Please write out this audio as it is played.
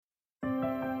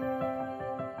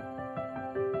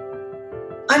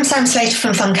I'm Sam Slater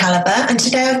from Fund Calibre, and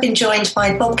today I've been joined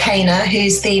by Bob Kaner,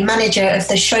 who's the manager of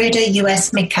the Schroder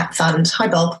US Midcap Fund. Hi,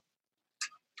 Bob.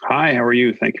 Hi, how are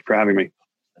you? Thank you for having me.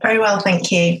 Very well,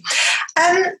 thank you.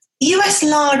 US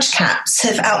large caps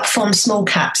have outperformed small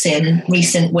caps in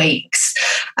recent weeks.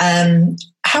 How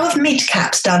have mid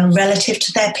caps done relative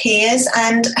to their peers?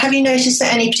 And have you noticed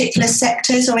that any particular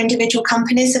sectors or individual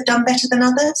companies have done better than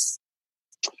others?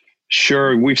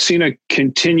 Sure. We've seen a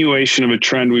continuation of a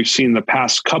trend we've seen the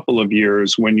past couple of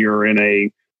years when you're in a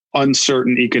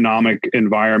uncertain economic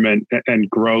environment and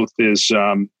growth is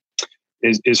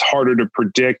harder to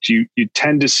predict. You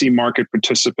tend to see market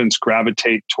participants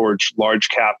gravitate towards large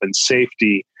cap and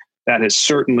safety. That has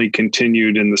certainly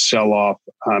continued in the sell-off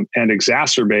and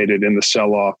exacerbated in the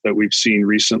sell-off that we've seen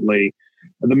recently.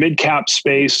 The mid-cap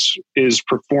space is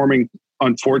performing,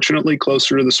 unfortunately,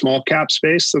 closer to the small cap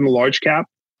space than the large cap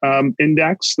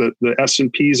index. The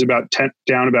S&P is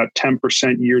down about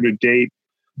 10% year to date.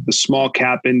 The small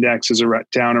cap index is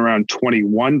down around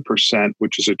 21%,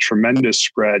 which is a tremendous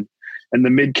spread. And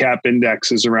the mid cap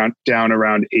index is down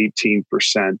around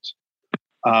 18%.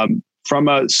 From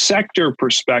a sector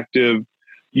perspective,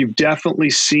 you've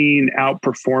definitely seen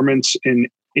outperformance in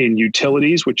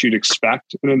utilities, which you'd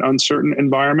expect in an uncertain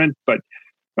environment. But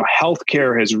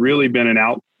healthcare has really been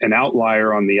an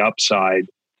outlier on the upside.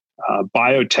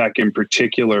 Biotech in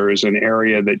particular is an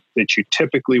area that you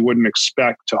typically wouldn't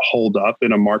expect to hold up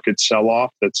in a market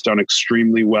sell-off that's done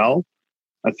extremely well.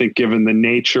 I think given the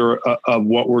nature of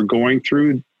what we're going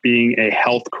through being a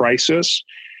health crisis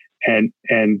and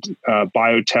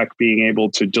biotech being able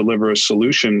to deliver a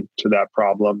solution to that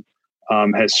problem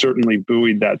has certainly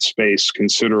buoyed that space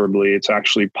considerably. It's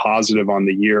actually positive on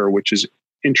the year, which is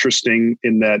interesting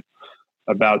in that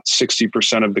about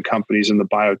 60% of the companies in the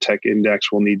biotech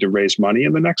index will need to raise money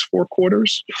in the next 4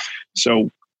 quarters. So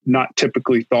not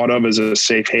typically thought of as a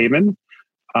safe haven.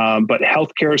 But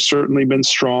healthcare has certainly been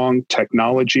strong.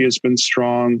 Technology has been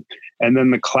strong. And then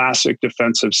the classic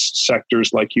defensive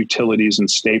sectors like utilities and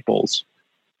staples.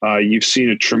 You've seen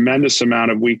a tremendous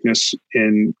amount of weakness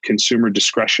in consumer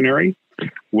discretionary,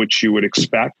 which you would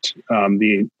expect.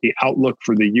 The outlook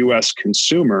for the U.S.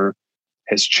 consumer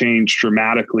has changed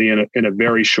dramatically in a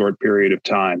very short period of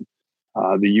time.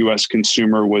 The U.S.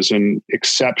 consumer was in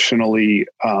exceptionally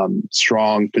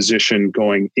strong position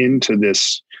going into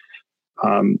this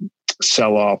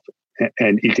sell-off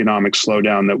and economic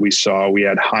slowdown that we saw. We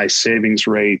had high savings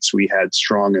rates. We had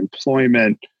strong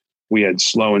employment. We had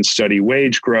slow and steady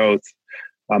wage growth.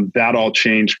 That all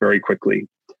changed very quickly.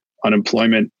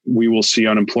 Unemployment, we will see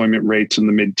unemployment rates in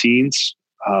the mid-teens.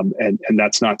 And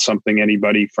that's not something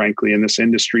anybody, frankly, in this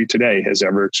industry today has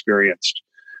ever experienced.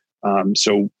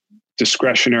 So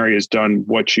discretionary has done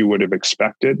what you would have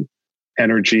expected.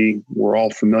 Energy, we're all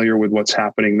familiar with what's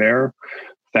happening there.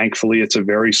 Thankfully, it's a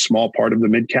very small part of the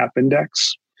mid-cap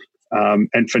index. And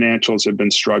financials have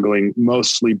been struggling,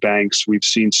 mostly banks. We've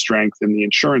seen strength in the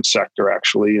insurance sector,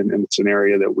 actually, and it's an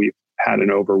area that we've had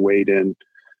an overweight in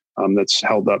that's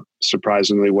held up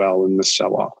surprisingly well in this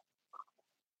sell-off.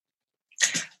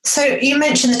 So you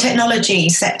mentioned the technology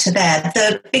sector there.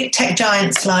 The big tech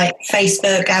giants like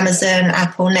Facebook, Amazon,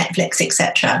 Apple, Netflix,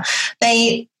 etc.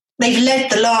 They've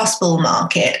led the last bull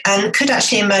market and could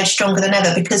actually emerge stronger than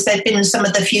ever because they've been some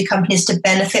of the few companies to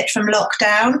benefit from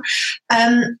lockdown.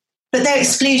 But they're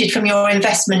excluded from your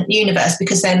investment universe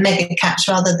because they're mega caps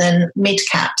rather than mid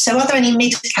cap. So are there any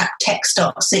mid cap tech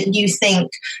stocks that you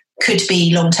think could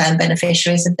be long-term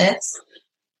beneficiaries of this?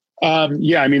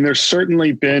 Yeah, I mean, there's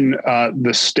certainly been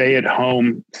the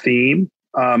stay-at-home theme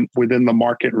within the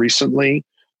market recently.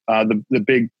 The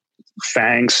big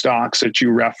FANG stocks that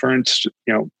you referenced,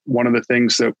 one of the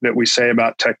things that we say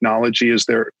about technology is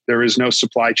there is no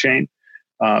supply chain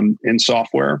in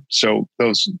software, so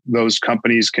those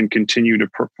companies can continue to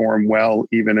perform well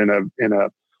even in a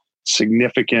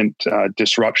significant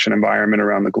disruption environment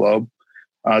around the globe.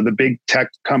 The big tech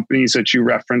companies that you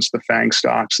referenced, the FANG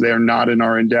stocks, they're not in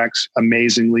our index.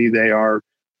 Amazingly, they are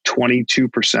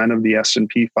 22% of the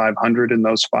S&P 500 in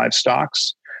those 5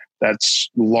 stocks. That's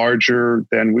a larger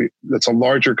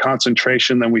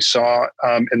concentration than we saw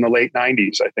in the late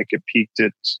 90s. I think it peaked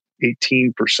at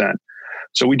 18%.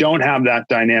 So we don't have that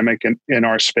dynamic in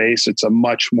our space. It's a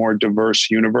much more diverse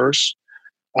universe.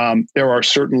 There are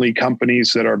certainly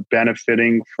companies that are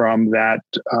benefiting from that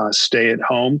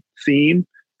stay-at-home theme.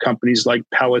 Companies like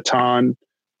Peloton,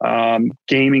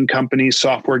 gaming companies,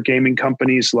 software gaming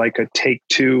companies like a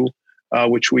Take-Two,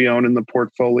 which we own in the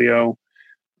portfolio,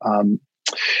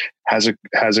 has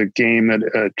a game that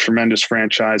a tremendous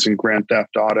franchise in Grand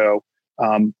Theft Auto.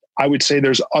 I would say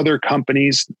there's other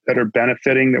companies that are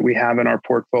benefiting that we have in our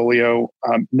portfolio,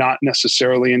 not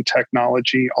necessarily in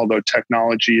technology, although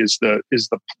technology is the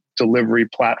delivery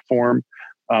platform.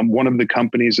 One of the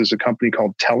companies is a company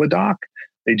called Teladoc.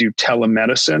 They do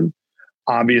telemedicine.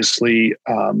 Obviously,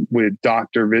 with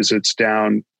doctor visits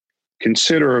down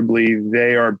considerably,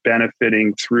 they are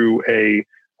benefiting through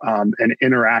an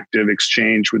interactive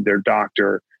exchange with their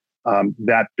doctor.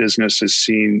 That business has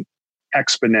seen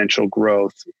exponential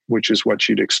growth, which is what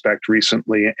you'd expect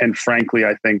recently. And frankly,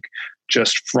 I think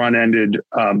just front-ended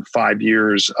 5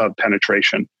 years of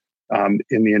penetration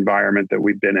in the environment that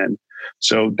we've been in.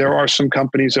 So there are some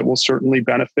companies that will certainly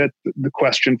benefit. The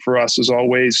question for us is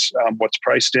always what's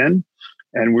priced in.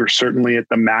 And we're certainly at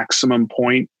the maximum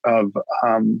point of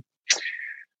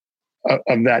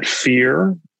that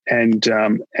fear. And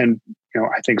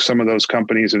I think some of those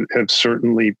companies have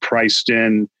certainly priced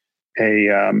in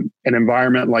an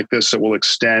environment like this that will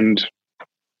extend,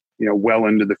 well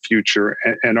into the future.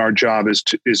 And our job is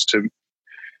to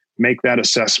make that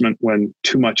assessment when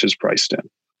too much is priced in.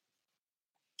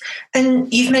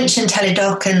 And you've mentioned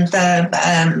Teladoc and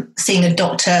the seeing a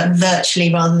doctor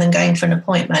virtually rather than going for an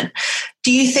appointment.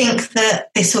 Do you think that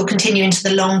this will continue into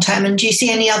the long term? And do you see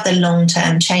any other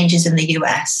long-term changes in the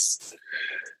US?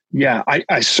 Yeah,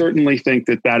 I certainly think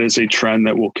that is a trend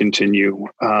that will continue.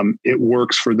 It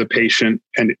works for the patient,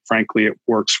 and frankly, it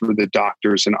works for the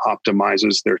doctors and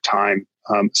optimizes their time,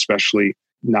 especially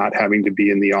not having to be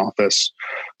in the office.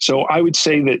 So I would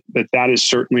say that is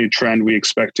certainly a trend we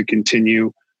expect to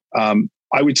continue.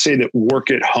 I would say that work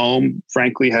at home,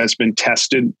 frankly, has been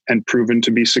tested and proven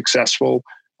to be successful.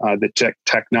 The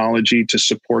technology to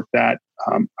support that,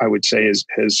 I would say,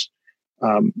 has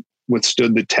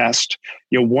withstood the test.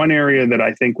 One area that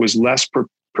I think was less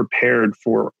prepared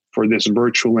for this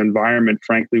virtual environment,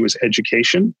 frankly, was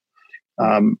education.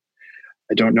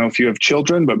 I don't know if you have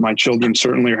children, but my children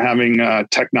certainly are having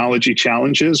technology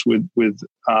challenges with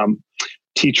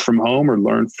teach from home or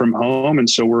learn from home. And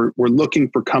so we're looking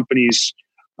for companies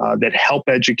that help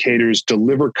educators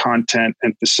deliver content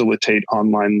and facilitate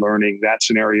online learning. That's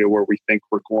an area where we think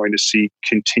we're going to see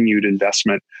continued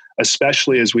investment,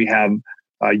 especially as we have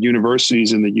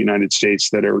universities in the United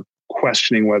States that are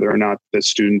questioning whether or not the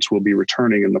students will be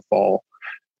returning in the fall.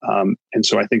 And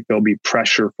so I think there'll be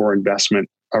pressure for investment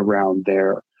around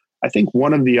there. I think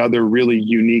one of the other really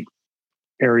unique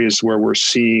areas where we're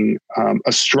seeing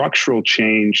a structural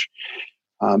change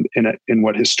in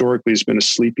what historically has been a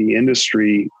sleepy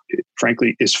industry,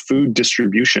 frankly, is food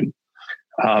distribution.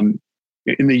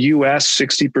 In the US,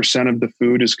 60% of the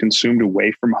food is consumed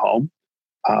away from home.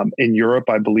 In Europe,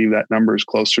 I believe that number is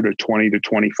closer to 20 to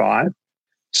 25.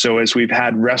 So as we've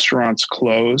had restaurants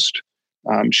closed,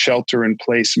 shelter in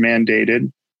place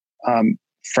mandated,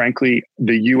 frankly,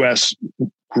 the US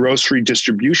grocery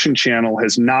distribution channel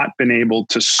has not been able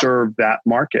to serve that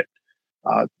market.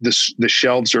 The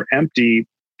shelves are empty,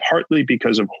 partly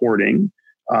because of hoarding,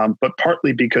 but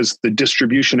partly because the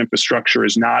distribution infrastructure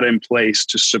is not in place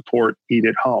to support eat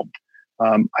at home.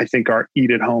 I think our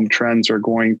eat at home trends are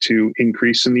going to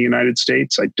increase in the United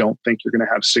States. I don't think you're going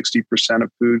to have 60%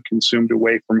 of food consumed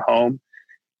away from home.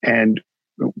 And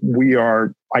we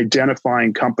are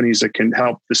identifying companies that can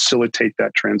help facilitate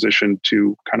that transition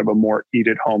to kind of a more eat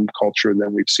at home culture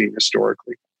than we've seen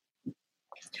historically.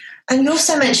 And you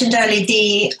also mentioned earlier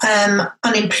the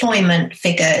unemployment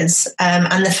figures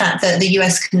and the fact that the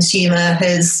US consumer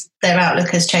their outlook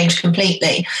has changed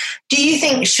completely. Do you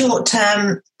think short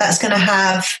term that's going to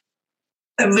have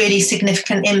a really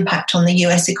significant impact on the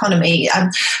US economy?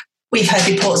 We've heard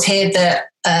reports here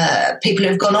that people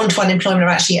who've gone on to unemployment are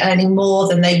actually earning more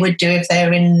than they would do if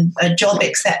they're in a job,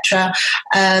 etc.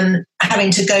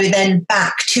 Having to go then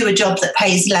back to a job that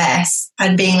pays less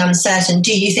and being uncertain.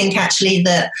 Do you think actually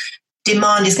that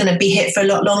demand is going to be hit for a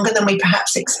lot longer than we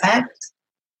perhaps expect?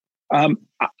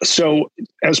 So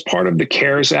as part of the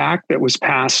CARES Act that was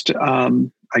passed,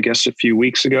 I guess a few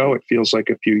weeks ago, it feels like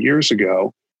a few years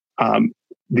ago,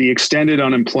 the extended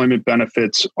unemployment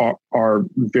benefits are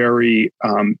very,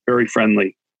 very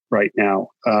friendly right now.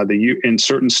 In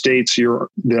certain states, you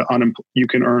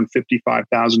can earn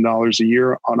 $55,000 a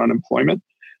year on unemployment.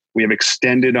 We have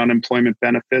extended unemployment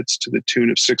benefits to the tune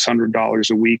of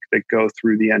 $600 a week that go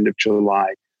through the end of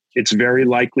July. It's very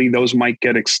likely those might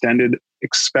get extended,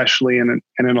 especially in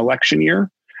an election year.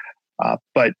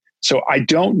 But so I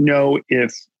don't know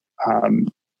if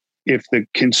the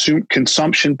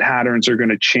consumption patterns are going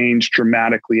to change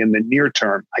dramatically in the near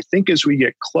term. I think as we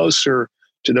get closer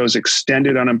to those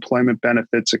extended unemployment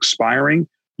benefits expiring,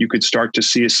 you could start to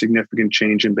see a significant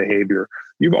change in behavior.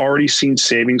 You've already seen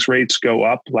savings rates go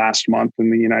up last month in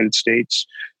the United States.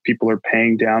 People are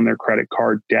paying down their credit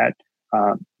card debt.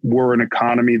 We're an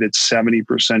economy that's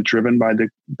 70% driven by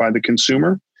the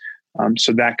consumer.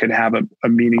 So that could have a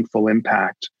meaningful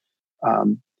impact.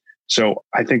 So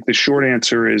I think the short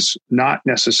answer is not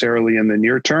necessarily in the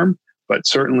near term, but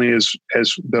certainly as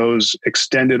those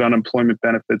extended unemployment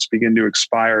benefits begin to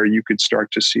expire, you could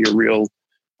start to see a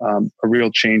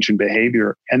real change in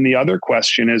behavior. And the other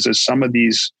question is, as some of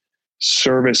these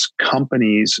service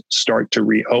companies start to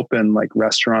reopen, like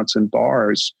restaurants and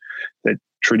bars that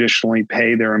traditionally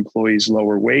pay their employees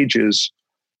lower wages,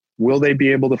 will they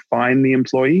be able to find the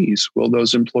employees? Will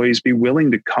those employees be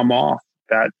willing to come off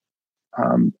that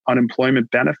unemployment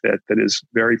benefit that is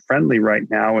very friendly right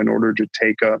now in order to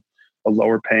take a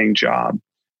lower paying job?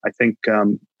 I think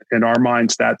in our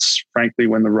minds, that's frankly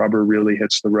when the rubber really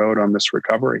hits the road on this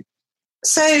recovery.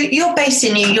 So you're based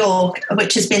in New York,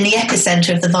 which has been the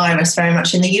epicenter of the virus very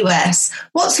much in the US.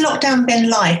 What's lockdown been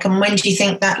like, and when do you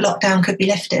think that lockdown could be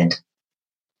lifted?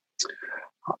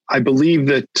 I believe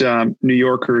that New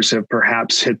Yorkers have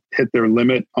perhaps hit their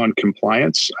limit on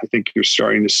compliance. I think you're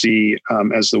starting to see,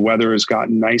 as the weather has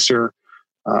gotten nicer,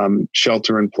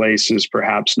 shelter in place is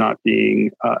perhaps not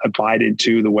being abided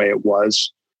to the way it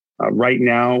was. Right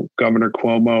now, Governor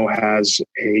Cuomo has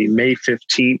a May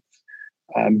 15th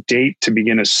date to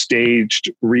begin a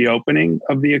staged reopening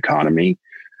of the economy.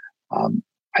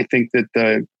 I think that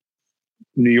the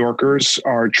New Yorkers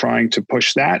are trying to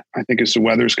push that. I think as the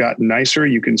weather's gotten nicer,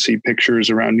 you can see pictures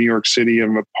around New York City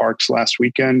of parks last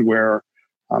weekend where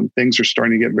things are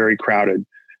starting to get very crowded.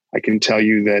 I can tell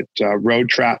you that road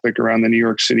traffic around the New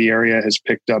York City area has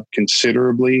picked up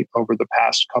considerably over the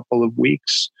past couple of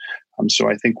weeks.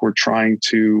 So I think we're trying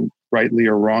to, rightly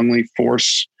or wrongly,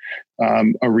 force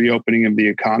a reopening of the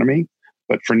economy.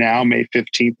 But for now, May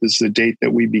 15th is the date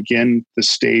that we begin the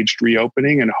staged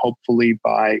reopening. And hopefully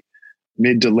by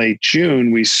mid to late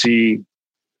June, we see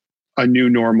a new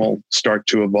normal start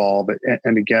to evolve.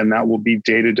 And again, that will be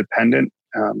data dependent.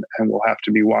 And we'll have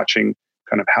to be watching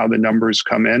kind of how the numbers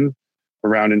come in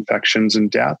around infections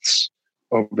and deaths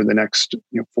over the next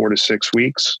 4 to 6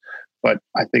 weeks. But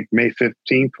I think May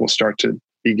 15th will start to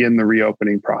begin the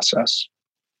reopening process.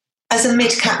 As a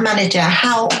mid-cap manager,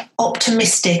 how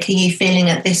optimistic are you feeling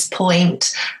at this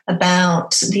point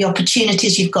about the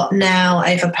opportunities you've got now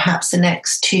over perhaps the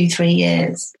next 2-3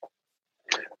 years?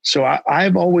 So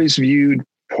I've always viewed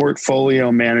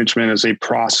portfolio management as a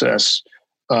process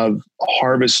of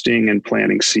harvesting and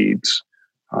planting seeds.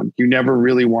 You never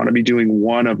really want to be doing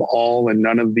one of all and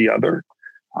none of the other.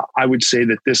 I would say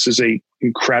that this is an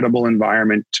incredible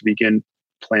environment to begin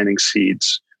planting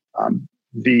seeds.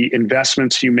 The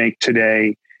investments you make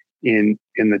today in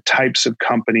the types of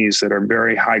companies that are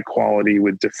very high quality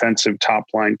with defensive top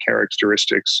line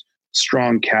characteristics,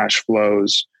 strong cash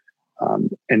flows,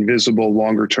 and visible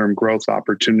longer term growth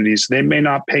opportunities, they may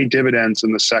not pay dividends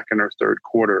in the second or third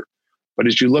quarter. But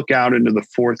as you look out into the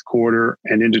fourth quarter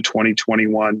and into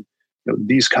 2021,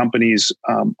 these companies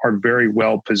are very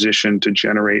well positioned to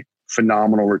generate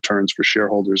phenomenal returns for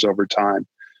shareholders over time.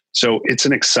 So it's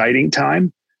an exciting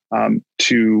time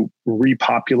to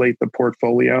repopulate the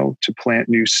portfolio, to plant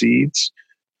new seeds.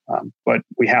 But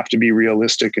we have to be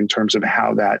realistic in terms of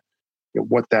how that,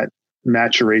 what that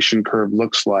maturation curve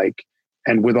looks like.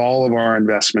 And with all of our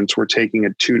investments, we're taking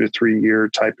a 2 to 3 year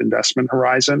type investment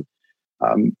horizon.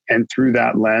 And through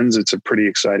that lens, it's a pretty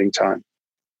exciting time.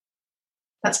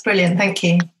 That's brilliant. Thank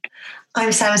you.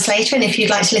 I'm Sam Slater, and if you'd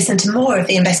like to listen to more of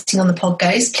the Investing on the Pod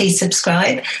Goes, please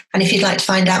subscribe. And if you'd like to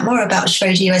find out more about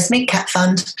Schroder US Midcap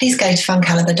Fund, please go to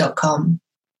fundcalibre.com.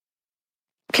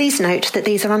 Please note that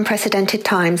these are unprecedented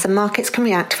times and markets can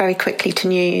react very quickly to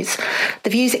news. The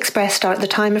views expressed are at the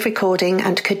time of recording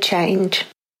and could change.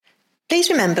 Please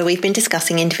remember we've been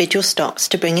discussing individual stocks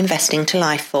to bring investing to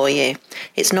life for you.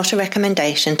 It's not a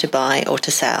recommendation to buy or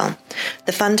to sell.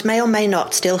 The fund may or may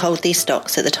not still hold these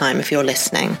stocks at the time of your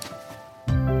listening.